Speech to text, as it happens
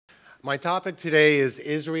My topic today is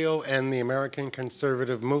Israel and the American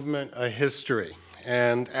Conservative Movement, a History.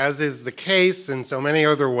 And as is the case in so many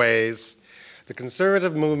other ways, the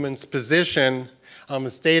conservative movement's position on the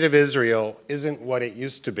state of Israel isn't what it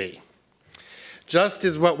used to be. Just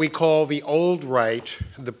as what we call the old right,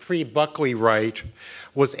 the pre-Buckley right,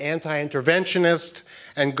 was anti-interventionist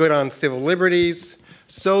and good on civil liberties,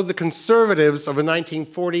 so the conservatives of the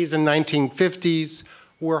 1940s and 1950s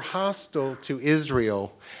were hostile to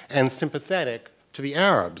Israel and sympathetic to the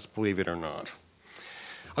Arabs, believe it or not.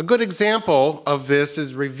 A good example of this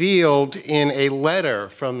is revealed in a letter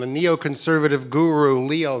from the neoconservative guru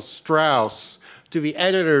Leo Strauss to the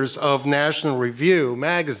editors of National Review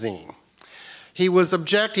magazine. He was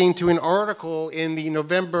objecting to an article in the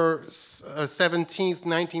November 17,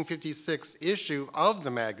 1956 issue of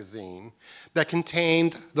the magazine that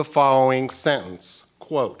contained the following sentence,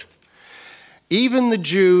 quote, "Even the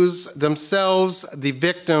Jews, themselves the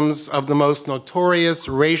victims of the most notorious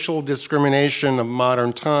racial discrimination of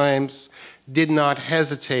modern times, did not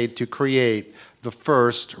hesitate to create the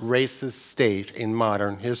first racist state in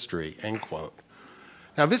modern history," end quote.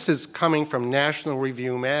 Now this is coming from National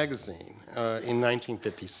Review magazine in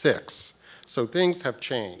 1956, so things have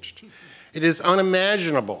changed. It is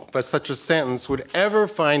unimaginable that such a sentence would ever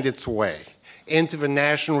find its way into the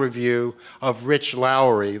National Review of Rich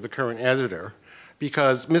Lowry, the current editor,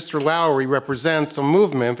 because Mr. Lowry represents a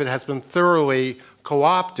movement that has been thoroughly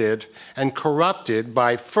co-opted and corrupted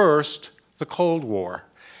by, first, the Cold War,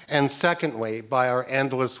 and secondly, by our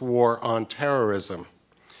endless war on terrorism.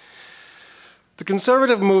 The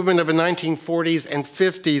conservative movement of the 1940s and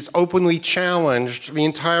 50s openly challenged the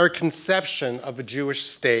entire conception of a Jewish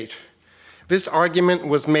state. This argument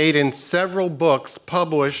was made in several books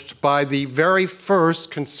published by the very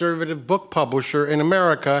first conservative book publisher in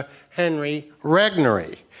America, Henry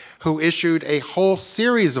Regnery, who issued a whole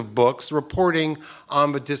series of books reporting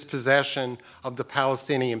on the dispossession of the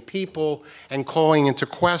Palestinian people and calling into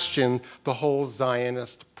question the whole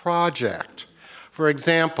Zionist project. For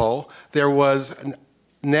example, there was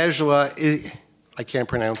Nejla, I can't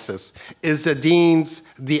pronounce this, Izzeddin's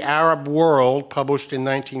The Arab World, published in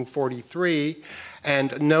 1943,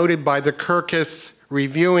 and noted by the Kirkus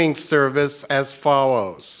Reviewing Service as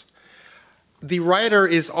follows. The writer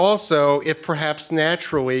is also, if perhaps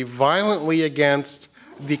naturally, violently against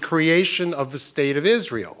the creation of the State of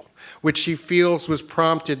Israel, which she feels was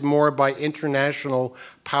prompted more by international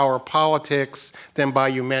power politics than by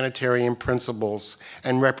humanitarian principles,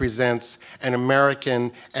 and represents an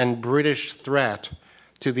American and British threat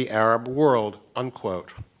to the Arab world,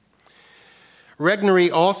 unquote.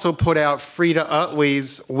 Regnery also put out Frida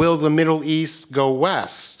Utley's Will the Middle East Go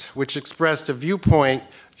West, which expressed a viewpoint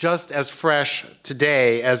just as fresh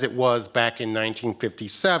today as it was back in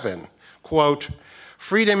 1957. Quote,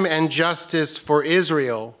 "Freedom and justice for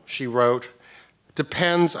Israel," she wrote,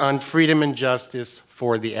 "depends on freedom and justice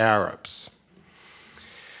for the Arabs."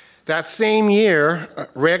 That same year,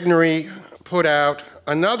 Regnery put out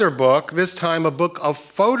another book, this time a book of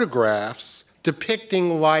photographs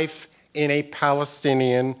depicting life in a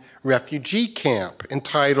Palestinian refugee camp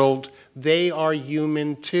entitled They Are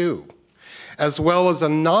Human Too, as well as a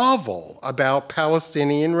novel about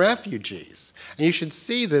Palestinian refugees. And you should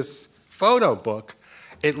see this photo book.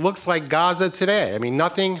 It looks like Gaza today. I mean,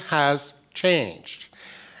 nothing has changed.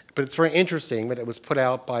 But it's very interesting that it was put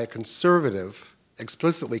out by a conservative,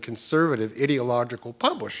 explicitly conservative ideological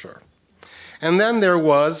publisher. And then there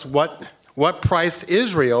was What Price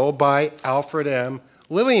Israel by Alfred M.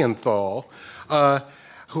 Lilienthal,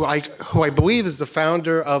 who I believe is the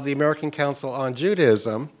founder of the American Council on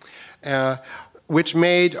Judaism, which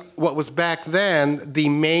made what was back then the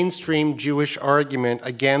mainstream Jewish argument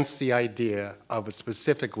against the idea of a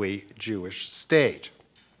specifically Jewish state.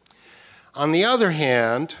 On the other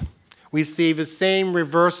hand, we see the same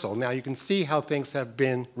reversal. Now you can see how things have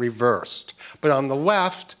been reversed. But on the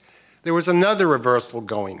left, there was another reversal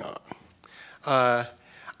going on,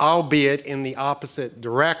 albeit in the opposite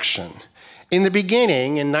direction. In the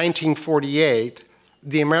beginning, in 1948,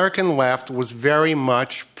 the American left was very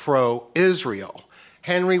much pro-Israel.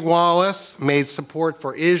 Henry Wallace made support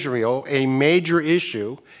for Israel a major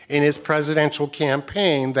issue in his presidential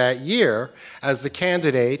campaign that year as the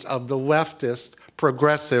candidate of the leftist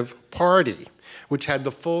Progressive Party, which had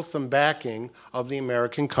the fulsome backing of the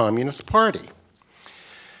American Communist Party.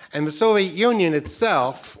 And the Soviet Union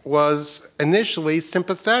itself was initially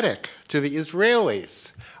sympathetic to the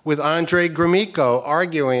Israelis, with Andrei Gromyko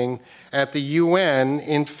arguing at the UN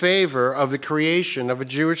in favor of the creation of a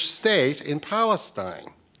Jewish state in Palestine.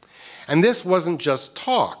 And this wasn't just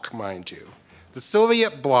talk, mind you. The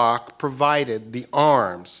Soviet bloc provided the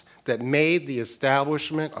arms that made the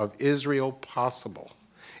establishment of Israel possible.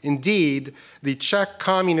 Indeed, the Czech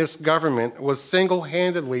communist government was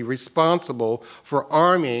single-handedly responsible for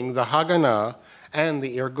arming the Haganah and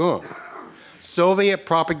the Irgun. Soviet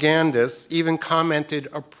propagandists even commented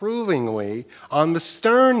approvingly on the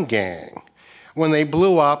Stern Gang when they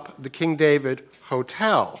blew up the King David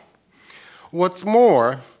Hotel. What's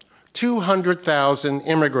more, 200,000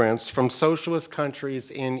 immigrants from socialist countries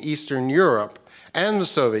in Eastern Europe and the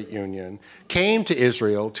Soviet Union came to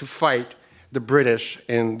Israel to fight the British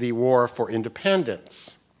in the War for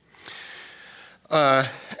Independence. A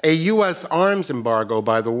U.S. arms embargo,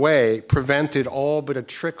 by the way, prevented all but a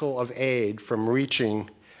trickle of aid from reaching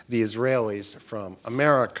the Israelis from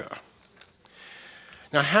America.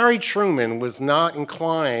 Now, Harry Truman was not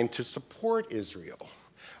inclined to support Israel,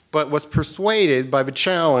 but was persuaded by the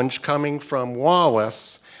challenge coming from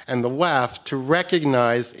Wallace and the left to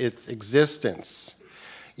recognize its existence.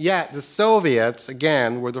 Yet the Soviets,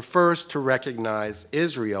 again, were the first to recognize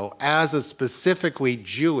Israel as a specifically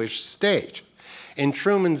Jewish state. In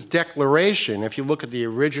Truman's declaration, if you look at the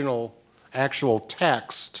original actual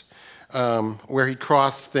text where he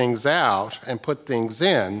crossed things out and put things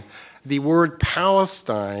in, the word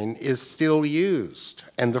Palestine is still used,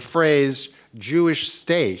 and the phrase Jewish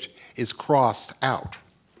state is crossed out.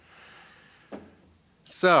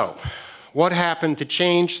 So, what happened to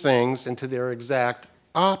change things into their exact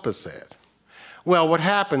opposite? Well, what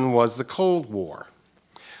happened was the Cold War.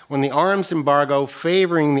 When the arms embargo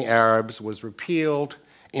favoring the Arabs was repealed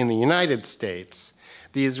in the United States,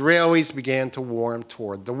 the Israelis began to warm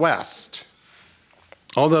toward the West.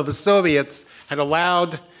 Although the Soviets had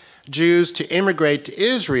allowed Jews to immigrate to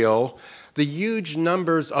Israel, the huge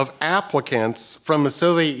numbers of applicants from the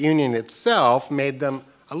Soviet Union itself made them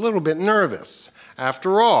a little bit nervous.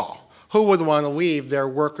 After all, who would want to leave their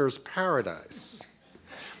workers' paradise?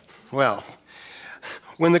 Well,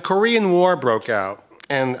 when the Korean War broke out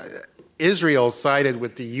and Israel sided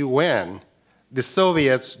with the UN, the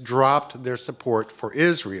Soviets dropped their support for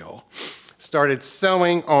Israel, started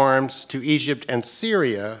selling arms to Egypt and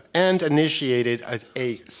Syria, and initiated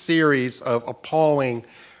a series of appalling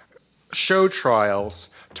show trials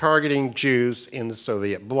targeting Jews in the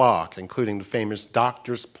Soviet bloc, including the famous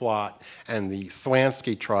Doctor's Plot and the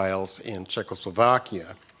Slansky trials in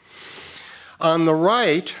Czechoslovakia. On the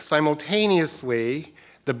right, simultaneously,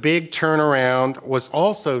 the big turnaround was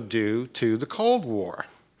also due to the Cold War.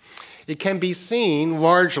 It can be seen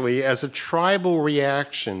largely as a tribal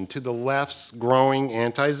reaction to the left's growing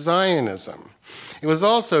anti-Zionism. It was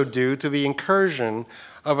also due to the incursion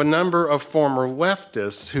of a number of former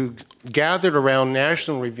leftists who gathered around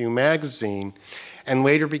National Review magazine and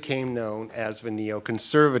later became known as the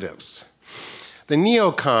neoconservatives. The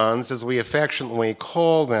neocons, as we affectionately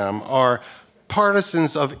call them, are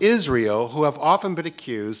partisans of Israel who have often been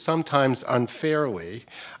accused, sometimes unfairly,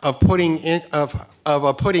 of putting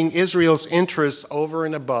Israel's interests over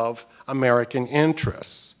and above American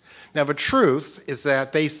interests. Now, the truth is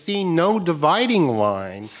that they see no dividing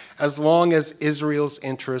line as long as Israel's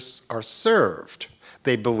interests are served,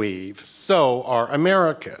 they believe. So are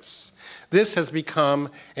America's. This has become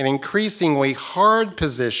an increasingly hard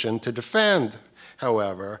position to defend,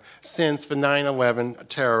 however, since the 9/11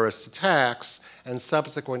 terrorist attacks and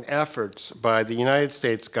subsequent efforts by the United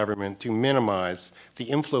States government to minimize the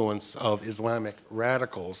influence of Islamic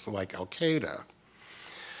radicals like Al-Qaeda.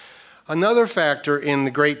 Another factor in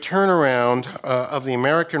the great turnaround of the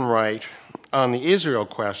American right on the Israel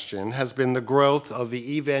question has been the growth of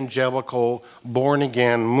the evangelical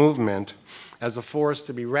born-again movement as a force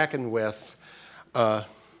to be reckoned with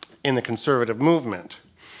in the conservative movement.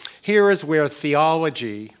 Here is where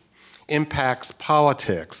theology impacts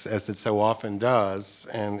politics, as it so often does,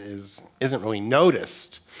 and isn't really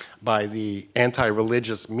noticed by the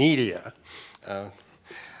anti-religious media.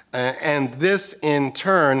 And this, in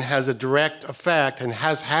turn, has a direct effect and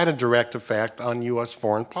has had a direct effect on U.S.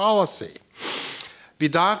 foreign policy. The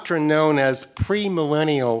doctrine known as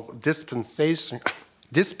premillennial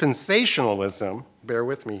dispensationalism, bear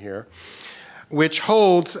with me here, which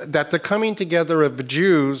holds that the coming together of the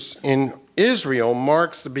Jews in Israel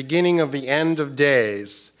marks the beginning of the end of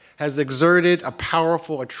days, has exerted a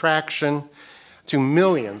powerful attraction to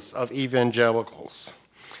millions of evangelicals.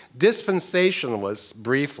 Dispensationalists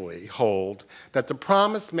briefly hold that the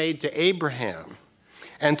promise made to Abraham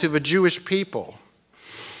and to the Jewish people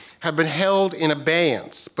have been held in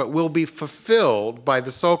abeyance, but will be fulfilled by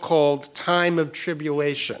the so-called time of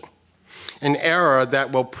tribulation, an era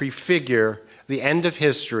that will prefigure the end of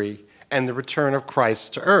history and the return of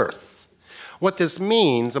Christ to earth. What this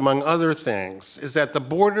means, among other things, is that the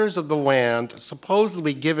borders of the land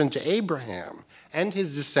supposedly given to Abraham and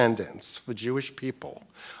his descendants, the Jewish people,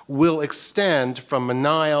 will extend from the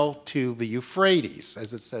Nile to the Euphrates,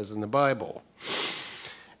 as it says in the Bible.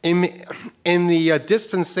 In the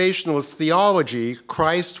dispensationalist theology,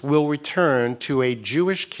 Christ will return to a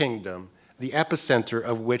Jewish kingdom, the epicenter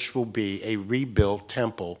of which will be a rebuilt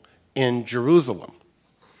temple in Jerusalem.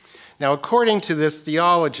 Now, according to this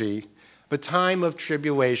theology, the time of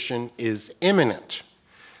tribulation is imminent.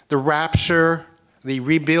 The rapture, the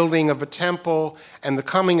rebuilding of a temple, and the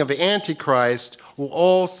coming of the Antichrist will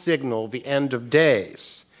all signal the end of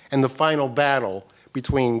days and the final battle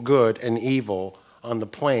between good and evil on the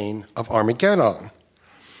plain of Armageddon.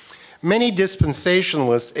 Many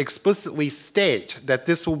dispensationalists explicitly state that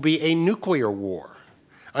this will be a nuclear war,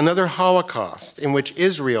 another Holocaust in which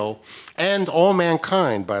Israel and all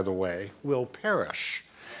mankind, by the way, will perish,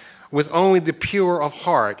 with only the pure of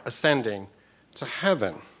heart ascending to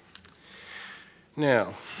heaven.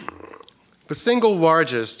 Now, the single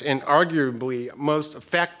largest and arguably most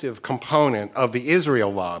effective component of the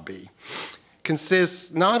Israel lobby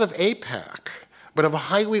consists not of AFPAC, but of a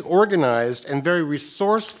highly organized and very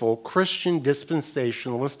resourceful Christian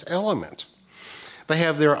dispensationalist element. They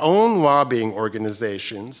have their own lobbying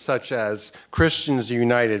organizations, such as Christians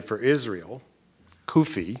United for Israel,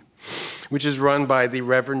 CUFI, which is run by the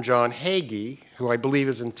Reverend John Hagee, who I believe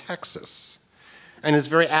is in Texas, and is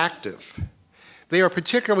very active. They are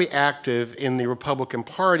particularly active in the Republican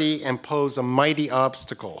Party and pose a mighty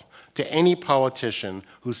obstacle to any politician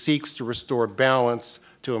who seeks to restore balance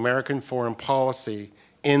to American foreign policy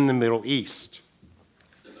in the Middle East.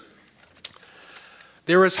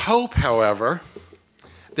 There is hope, however.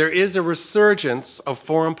 There is a resurgence of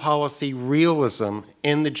foreign policy realism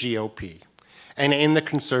in the GOP and in the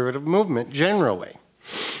conservative movement generally,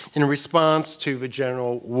 in response to the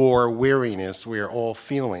general war weariness we are all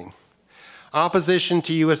feeling. Opposition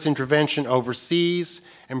to U.S. intervention overseas,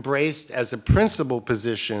 embraced as a principled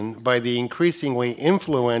position by the increasingly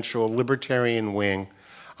influential libertarian wing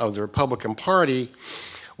of the Republican Party,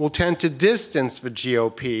 will tend to distance the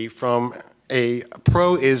GOP from a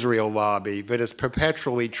pro-Israel lobby that is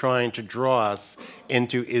perpetually trying to draw us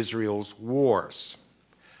into Israel's wars.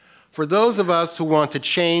 For those of us who want to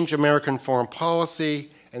change American foreign policy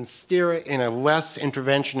and steer it in a less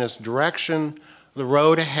interventionist direction, the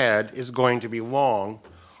road ahead is going to be long,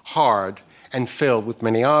 hard, and filled with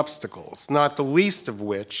many obstacles, not the least of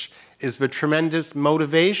which is the tremendous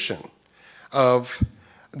motivation of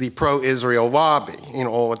the pro-Israel lobby in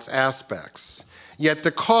all its aspects. Yet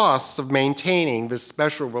the costs of maintaining this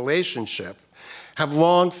special relationship have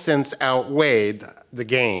long since outweighed the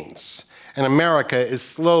gains, and America is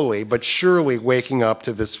slowly but surely waking up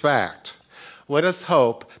to this fact. Let us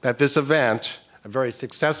hope that this event, a very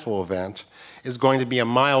successful event, is going to be a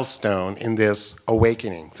milestone in this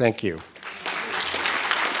awakening. Thank you.